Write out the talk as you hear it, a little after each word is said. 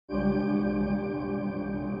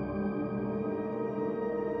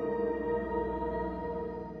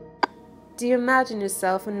Do you imagine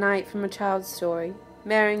yourself a knight from a child's story,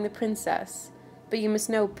 marrying the princess? But you must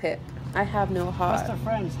know, Pip, I have no heart. Best of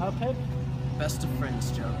friends, huh, Pip? Best of friends,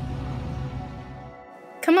 Joe.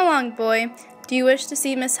 Come along, boy. Do you wish to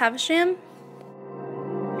see Miss Havisham?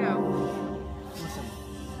 No. Listen,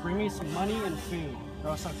 bring me some money and food, or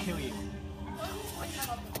else I'll kill you.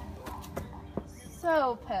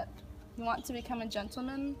 So, Pip, you want to become a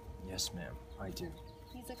gentleman? Yes, ma'am, I do.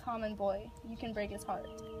 He's a common boy. You can break his heart.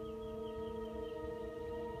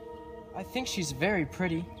 I think she's very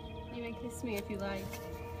pretty. You may kiss me if you like.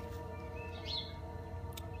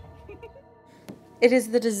 It is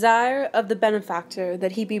the desire of the benefactor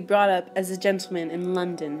that he be brought up as a gentleman in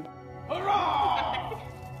London. Hurrah!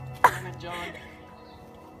 Damn it, John.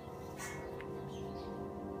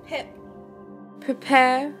 Pip.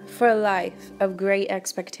 Prepare for a life of great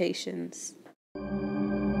expectations.